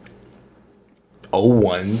I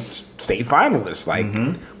 0-1 state finalist, like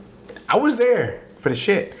I was there for the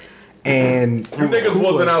shit. And you niggas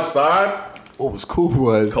wasn't outside? What was cool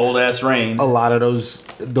was cold ass rain. A lot of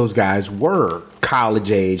those guys were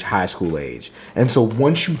college age, high school age. And so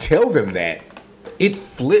once you tell them that, it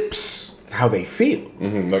flips how they feel.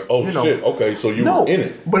 Mm-hmm. Like, oh, you know, shit, okay, so you were in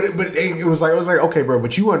it. But it was like, okay, bro,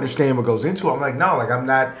 but you understand what goes into it. I'm like, no, like I'm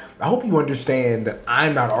not, I hope you understand that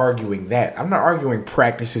I'm not arguing that. I'm not arguing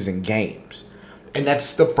practices and games. And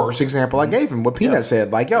that's the first example I gave him. What Peanut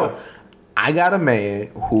said, like, yo, I got a man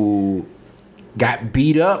who got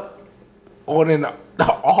beat up on an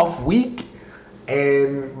off week,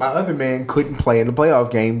 and my other man couldn't play in the playoff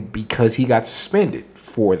game because he got suspended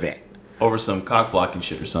for that. Over some cock blocking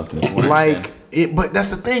shit or something. Like, but that's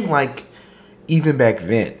the thing, like, even back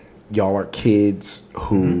then, y'all are kids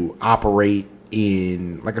who operate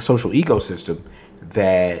in, like, a social ecosystem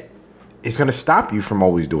that it's going to stop you from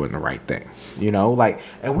always doing the right thing, you know? Like,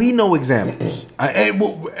 and we know examples.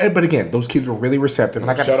 But again, those kids were really receptive,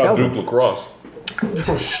 and I got to tell them. Shout out Duke Lacrosse.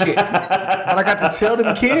 Oh, shit. But I got to tell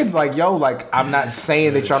them kids, like, yo, like, I'm not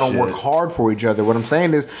saying that y'all don't work hard for each other. What I'm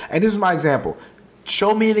saying is, and this is my example.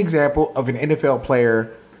 Show me an example of an NFL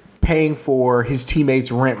player paying for his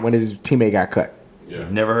teammate's rent when his teammate got cut. Yeah.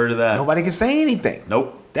 Never heard of that. Nobody can say anything.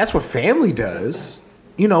 Nope. That's what family does.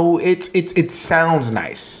 You know, it sounds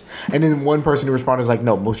nice. And then one person who responded was like,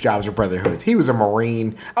 no, most jobs are brotherhoods. He was a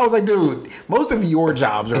Marine. I was like, dude, most of your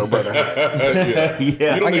jobs are a brotherhood. You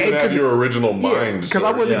don't like, even have your original mind. Because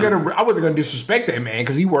I wasn't gonna disrespect that man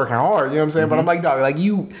because he working hard. You know what I'm saying? But I'm like, dog, like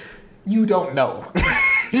you don't know.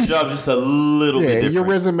 Your job's just a little bit different. Your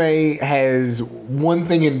resume has one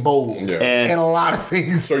thing in bold and a lot of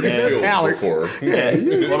things. So you killed before. You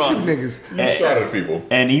shoot niggas. You shot at people.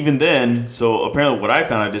 And even then, so apparently what I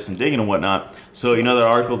found, I did some digging and whatnot. So you know that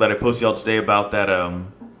article that I posted y'all today about that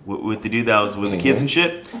with the dude that was with the kids and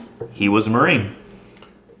shit? He was a Marine.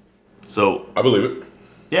 So I believe it.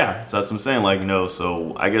 Yeah, so that's what I'm saying. Like, you know,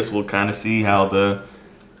 so I guess we'll kind of see how the...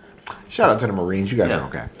 Shout out to the Marines. You guys are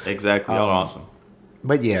okay. Exactly. Y'all are awesome.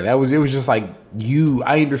 But yeah, it was just like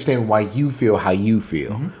I understand why you feel how you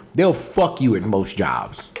feel. They'll fuck you at most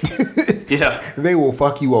jobs. Yeah. They will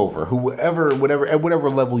fuck you over. At whatever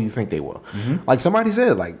level you think they will. Like somebody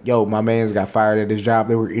said, like, yo, my man's got fired at his job.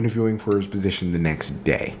 They were interviewing for his position the next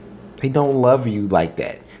day. They don't love you like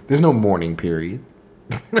that. There's no mourning period.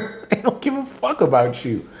 They don't give a fuck about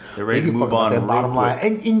you. They're ready to move on. That bottom line.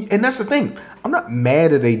 And that's the thing. I'm not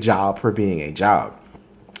mad at a job for being a job.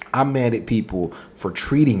 I'm mad at people for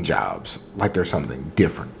treating jobs like there's something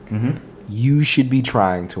different. You should be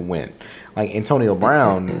trying to win. Like Antonio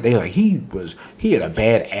Brown, he had a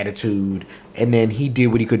bad attitude, and then he did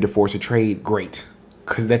what he could to force a trade. Great,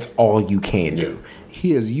 because that's all you can do.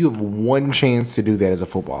 You have one chance to do that as a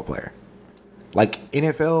football player. Like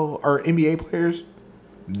NFL or NBA players,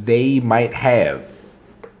 they might have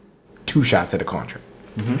 2 shots at a contract.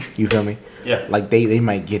 Mm-hmm. You feel me? Yeah. Like they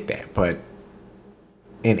might get that, but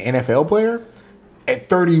an NFL player at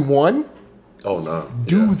 31,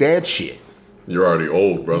 do that shit. You're already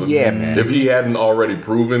old, brother. Yeah, man. If he hadn't already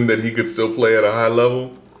proven that he could still play at a high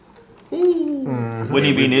level, wouldn't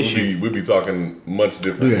he be an issue? We'd be talking much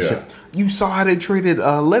different. Yeah. Shit. You saw how they traded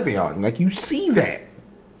Le'Veon. Like, you see that.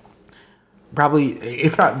 Probably,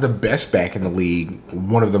 if not the best back in the league,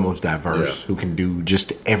 one of the most diverse, who can do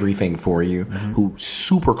just everything for you, who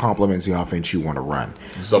super complements the offense you want to run.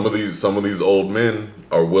 Some of these old men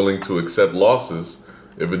are willing to accept losses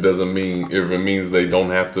if it means they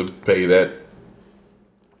don't have to pay that.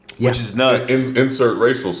 Which is nuts. Insert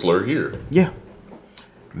racial slur here. Yeah.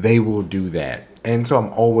 They will do that. And so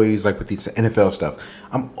I'm always, like with these NFL stuff,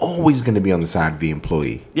 I'm always going to be on the side of the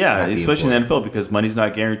employee. Yeah, especially in the NFL because money's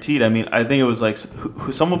not guaranteed. I mean, I think it was like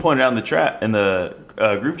someone pointed out in the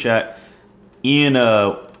group chat, Ian,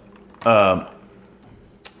 what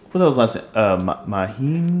was his last name?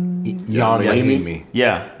 Mahimi? Jan Mahimi.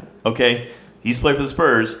 Yeah, okay. He's played for the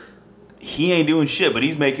Spurs. He ain't doing shit, but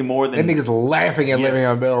he's making more than... That nigga's laughing at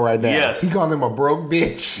Le'Veon Bell right now. Yes. He calling him a broke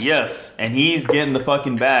bitch. Yes, and he's getting the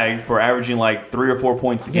fucking bag for averaging like 3 or 4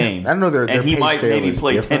 points a game. I know and he might maybe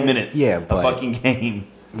play different. 10 minutes a fucking game.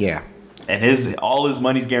 Yeah. And all his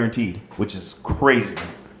money's guaranteed, which is crazy.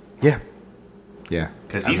 Yeah. Yeah.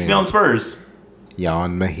 Because he's on Spurs.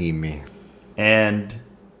 Jan Mahimi. And,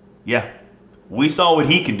 yeah, we saw what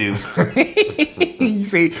he can do. You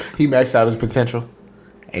see, he maxed out his potential.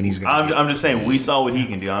 And he's gonna I'm just saying, we saw what he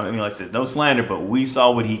can do. I mean, like I said, no slander, but we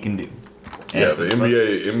saw what he can do. Yeah, the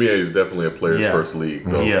NBA is definitely a player's first league,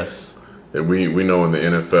 though. Yes. And we know in the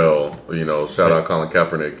NFL, shout out Colin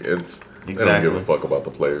Kaepernick, they don't give a fuck about the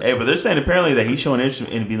players. Hey, but they're saying apparently that he's showing interest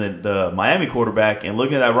in being the Miami quarterback, and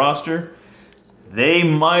looking at that roster, they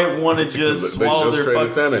might want to just swallow their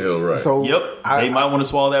fucking Tannehill, right? So they might want to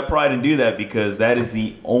swallow that pride and do that because that is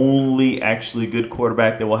the only actually good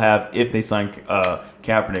quarterback they will have if they sign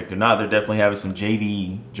Kaepernick. If not, they're definitely having some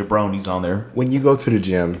JV jabronis on there. When you go to the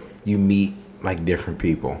gym, you meet like different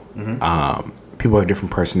people. People have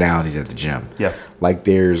different personalities at the gym. Yeah. Like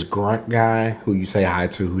there's grunt guy who you say hi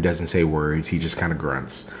to who doesn't say words. He just kind of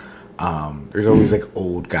grunts. There's always like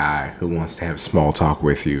old guy who wants to have small talk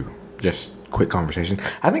with you. Just quick conversation.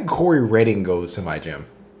 I think Corey Redding goes to my gym.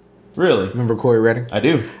 Really? Remember Corey Redding? I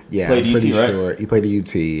do. Yeah, played I'm pretty UT, sure. Right? He played at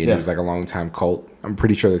UT, and he was like a long-time Colt. I'm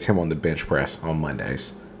pretty sure that's him on the bench press on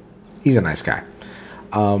Mondays. He's a nice guy.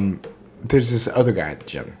 There's this other guy at the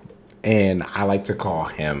gym, and I like to call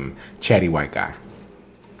him Chatty White Guy.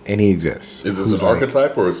 And he exists. Is this an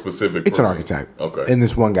archetype or a specific It's person? an archetype. Okay. And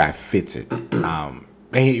this one guy fits it.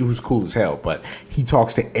 And he was cool as hell, but he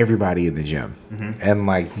talks to everybody in the gym. And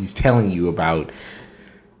like he's telling you about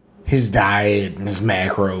his diet and his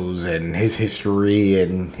macros and his history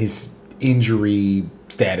and his injury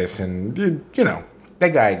status, and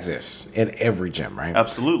that guy exists in every gym, right?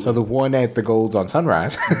 Absolutely. So the one at the Golds on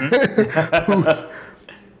Sunrise,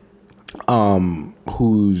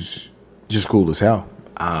 who's just cool as hell.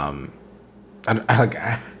 I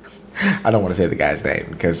don't want to say the guy's name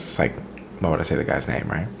because it's like, why would I say the guy's name,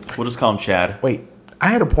 right? We'll just call him Chad. Wait, I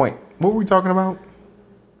had a point. What were we talking about?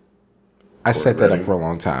 I set that up for a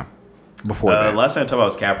long time. Before that. Last time I talked about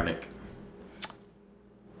was Kaepernick.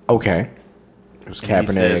 Okay. It was Kaepernick.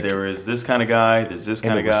 He said there is this kind of guy, there's this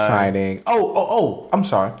kind of guy. Signing. Oh, I'm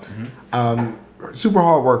sorry. Super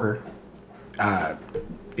hard worker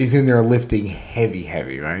is in there lifting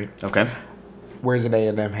heavy, right? Okay. Wears an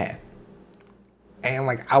A&M hat. And,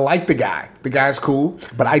 like, I like the guy. The guy's cool.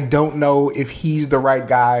 But I don't know if he's the right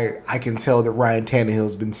guy. I can tell that Ryan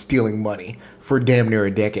Tannehill's been stealing money for damn near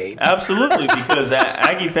a decade. Absolutely, because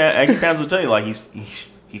Aggie fans will tell you, like,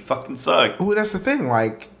 he fucking sucked. Well, that's the thing.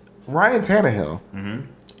 Like, Ryan Tannehill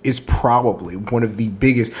is probably one of the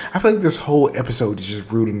biggest. I feel like this whole episode is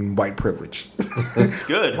just rooted in white privilege.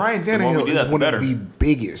 Good. Ryan Tannehill is one of the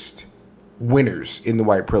biggest winners in the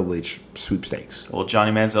white privilege sweepstakes. Well,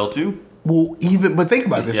 Johnny Manziel, too. Well, but think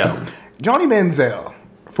about this, though. Johnny Manziel,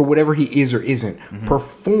 for whatever he is or isn't,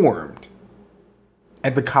 performed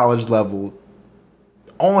at the college level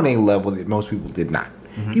on a level that most people did not.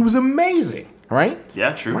 He was amazing, right?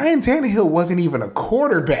 Yeah, true. Ryan Tannehill wasn't even a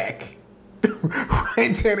quarterback.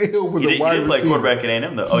 Ryan Tannehill was a wide receiver. He did play quarterback at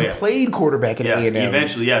A&M, though. He played quarterback at A&M.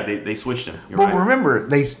 Eventually, they switched him. You're but right. remember,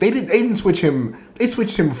 they didn't switch him. They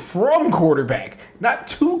switched him from quarterback, not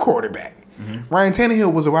to quarterback. Ryan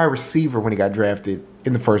Tannehill was a wide receiver when he got drafted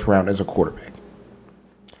in the first round as a quarterback.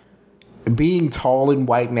 being tall and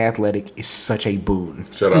white and athletic is such a boon.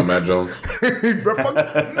 Shout out Matt Jones.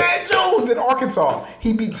 Matt Jones in Arkansas.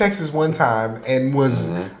 He beat Texas one time and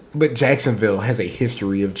was, but Jacksonville has a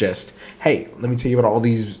history of just, hey, let me tell you about all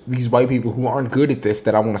these white people who aren't good at this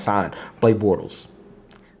that I want to sign. Blake Bortles.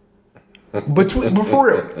 Between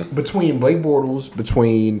Blake Bortles,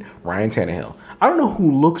 between Ryan Tannehill, I don't know who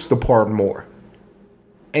looks the part more,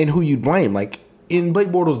 and who you'd blame. Like in Blake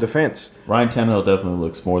Bortles' defense, Ryan Tannehill definitely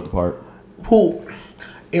looks more the part. I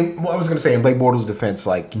was going to say in Blake Bortles' defense,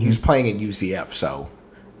 like he was playing at UCF, so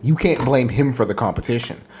you can't blame him for the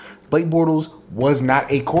competition. Blake Bortles was not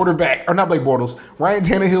a quarterback, or not Blake Bortles. Ryan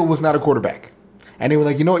Tannehill was not a quarterback, and they were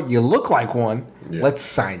like, you know what, you look like one. Yeah. Let's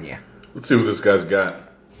sign you. Let's see what this guy's got.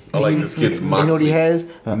 I like this kid's moxie. You know what he has?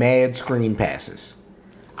 Mad screen passes.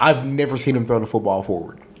 I've never seen him throw the football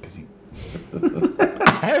forward.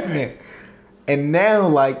 I haven't. And now,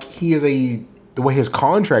 like, the way his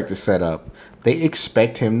contract is set up, they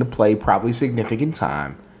expect him to play probably significant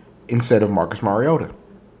time instead of Marcus Mariota.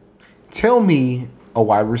 Tell me a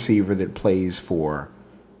wide receiver that plays for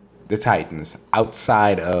the Titans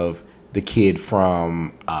outside of the kid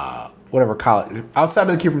from whatever college, outside of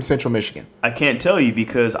the kid from Central Michigan. I can't tell you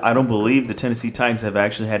because I don't believe the Tennessee Titans have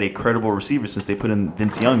actually had a credible receiver since they put in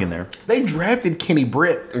Vince Young in there. They drafted Kenny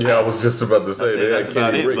Britt. Yeah, I was just about to say they had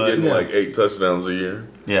Kenny Britt getting like 8 touchdowns a year.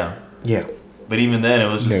 Yeah. Yeah. But even then, it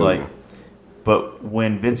was just but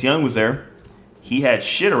when Vince Young was there, he had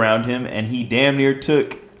shit around him, and he damn near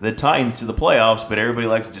took the Titans to the playoffs, but everybody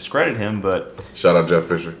likes to discredit him. But shout out Jeff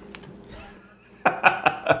Fisher.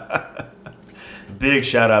 Big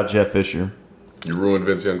shout out Jeff Fisher. You ruined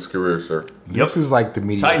Vince Young's career, sir. Yep. This is like the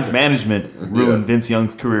media. Titans management ruined Vince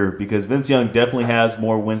Young's career because Vince Young definitely has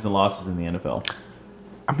more wins than losses in the NFL.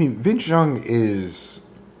 I mean, Vince Young is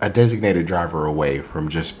a designated driver away from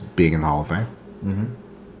just being in the Hall of Fame. Mm-hmm.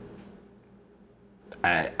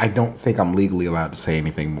 I don't think I'm legally allowed to say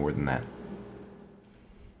anything more than that.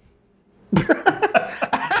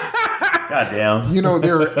 Goddamn. You know,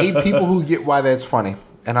 there are 8 people who get why that's funny,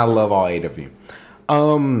 and I love all 8 of you.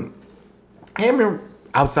 And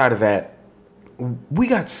outside of that, we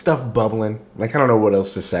got stuff bubbling. Like, I don't know what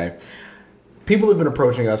else to say. People have been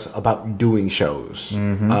approaching us about doing shows.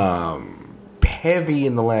 Heavy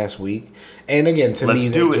in the last week. And again, to me,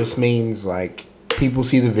 that just means, like, people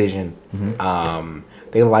see the vision.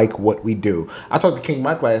 They like what we do. I talked to King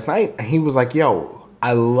Mike last night, and he was like, yo,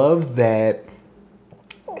 I love that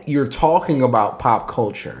you're talking about pop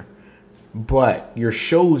culture, but your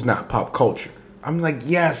show's not pop culture. I'm like,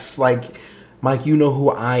 yes, like, Mike, you know who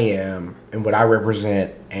I am and what I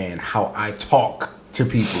represent and how I talk to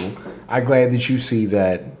people. I'm glad that you see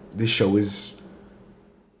that this show is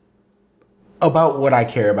about what I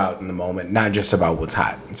care about in the moment, not just about what's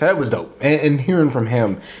hot. So that was dope. And hearing from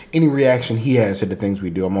him, any reaction he has to the things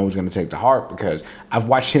we do, I'm always going to take to heart because I've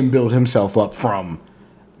watched him build himself up from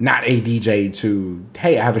not a DJ to,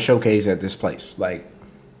 hey, I have a showcase at this place. Like,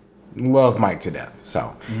 love Mike to death.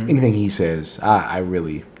 So anything he says, I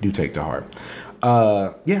really do take to heart.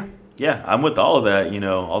 Yeah, I'm with all of that. You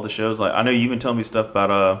know, all the shows. Like, I know you've been telling me stuff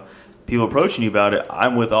about people approaching you about it.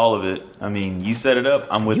 I'm with all of it. I mean, you set it up.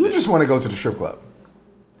 I'm with it. You just want to go to the strip club.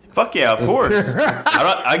 Fuck yeah, of course.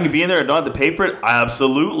 I can be in there and don't have to pay for it.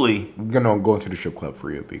 Absolutely. I'm gonna go into the strip club for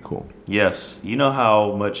you. It'd be cool. Yes, you know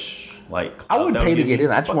how much like I wouldn't pay to get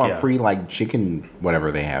in. I just want free like chicken,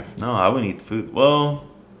 whatever they have. No, I wouldn't eat the food. Well,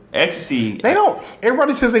 ecstasy. They don't.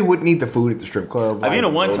 Everybody says they wouldn't eat the food at the strip club. I've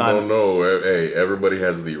eaten one time. No. Hey, everybody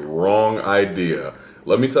has the wrong idea.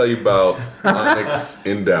 Let me tell you about Onyx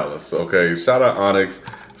in Dallas. Okay, shout out Onyx.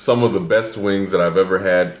 Some of the best wings that I've ever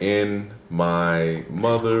had in my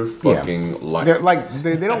motherfucking life. They're like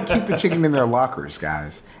they don't keep the chicken in their lockers,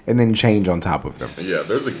 guys, and then change on top of them. Yeah,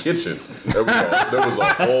 there's a kitchen. There was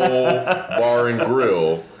a whole bar and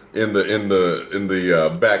grill in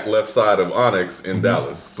the back left side of Onyx in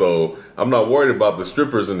Dallas. So I'm not worried about the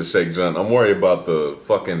strippers in the Shake Joint. I'm worried about the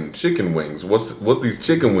fucking chicken wings. What these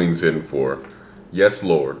chicken wings hitting for? Yes,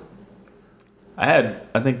 Lord. I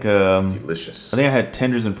think delicious. I think I had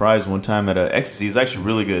tenders and fries one time at Ecstasy. It was actually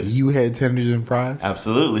really good. You had tenders and fries?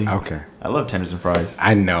 Absolutely. Okay. I love tenders and fries.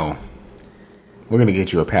 I know. We're gonna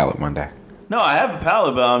get you a pallet one day. No, I have a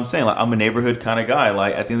palate, but I'm saying, like, I'm a neighborhood kind of guy.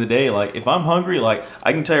 Like, at the end of the day, like, if I'm hungry, like,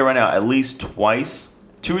 I can tell you right now, at least twice,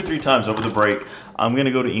 2 or 3 times over the break, I'm going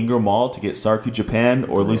to go to Ingram Mall to get Sarku Japan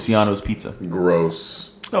or Luciano's Pizza. Gross.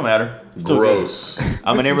 Don't matter. Still gross. Good.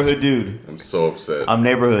 I'm a neighborhood dude. I'm so upset. I'm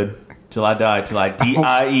neighborhood till I die, till I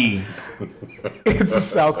die. It's the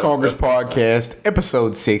South Congress Podcast,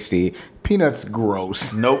 episode 60. Peanuts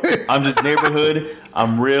gross. Nope. I'm just neighborhood.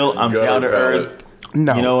 I'm real. I'm down to earth.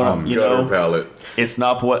 No. You know what? Gutter palette. It's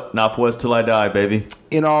Northwest till I die, baby.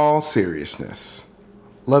 In all seriousness,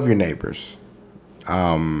 love your neighbors.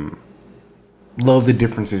 Love the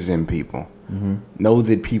differences in people. Mm-hmm. Know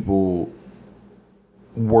that people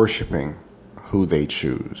worshiping who they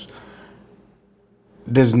choose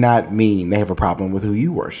does not mean they have a problem with who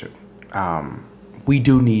you worship. We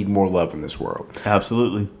do need more love in this world.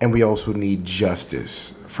 Absolutely. And we also need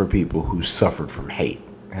justice for people who suffered from hate.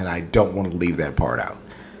 And I don't want to leave that part out.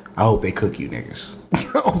 I hope they cook you niggas.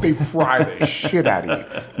 I hope they fry the shit out of you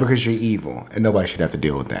because you're evil. And nobody should have to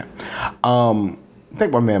deal with that.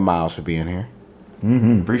 Thank my man Miles for being here.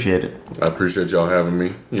 Appreciate it. I appreciate y'all having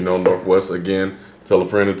me. You know, Northwest again. Tell a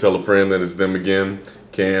friend that it's them again.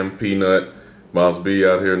 Cam, Peanut, Miles B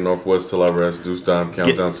out here in Northwest till I rest. Deuce Time,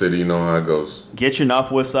 Countdown City. You know how it goes. Get your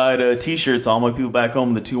Northwest Side t-shirts. All my people back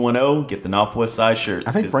home, the 210. Get the Northwest Side shirts.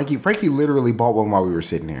 I think Frankie literally bought one while we were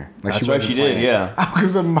sitting here. Like that's right, she did, yeah.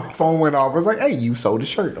 Because my phone went off. I was like, hey, you sold a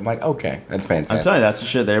shirt. I'm like, okay, that's fantastic. I'm telling you, that's the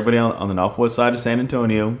shit that everybody on the Northwest Side of San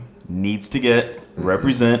Antonio needs to get,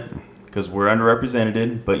 represent, because we're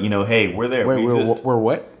underrepresented. But, you know, hey, we're there. Wait, we exist. we're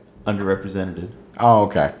what? Underrepresented. Oh,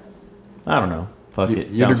 okay. I don't know. Fuck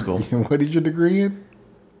it. Sounds cool. What is your degree in?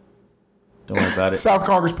 Don't worry about it. South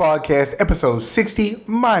Congress Podcast, episode 60.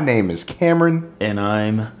 My name is Cameron. And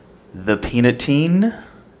I'm the Peanut Teen.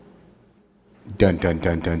 Dun, dun,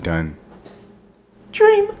 dun, dun, dun.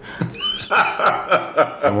 Dream.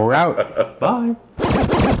 And we're out. Bye.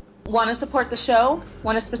 Want to support the show?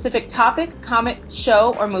 Want a specific topic, comic,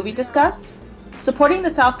 show, or movie discussed? Supporting the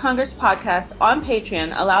South Congress Podcast on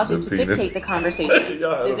Patreon allows you to dictate the conversation.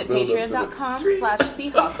 Visit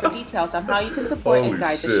patreon.com/Seahawk for details on how you can support and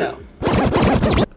guide the show.